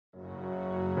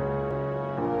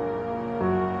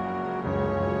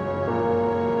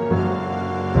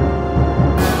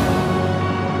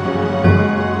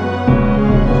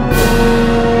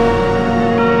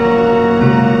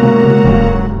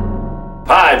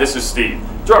Hi, this is Steve.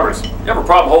 Drummers, you have a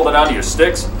problem holding onto your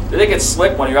sticks? Do they get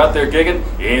slick when you're out there gigging?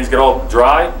 Your hands get all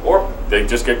dry, or they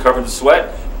just get covered in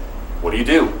sweat? What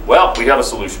do? Well, we have a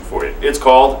solution for you. It's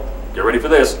called, get ready for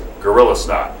this, Gorilla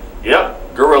Snot.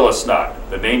 Yep, Gorilla Snot.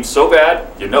 The name's so bad,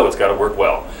 you know it's got to work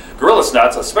well. Gorilla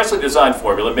Snot's a specially designed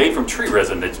formula made from tree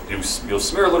resin that you'll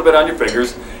smear a little bit on your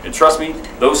fingers, and trust me,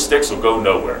 those sticks will go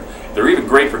nowhere. They're even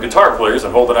great for guitar players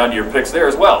and holding onto your picks there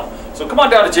as well. So come on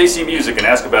down to JC Music and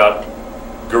ask about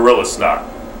Gorilla Snot.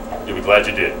 You'll be glad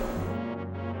you did.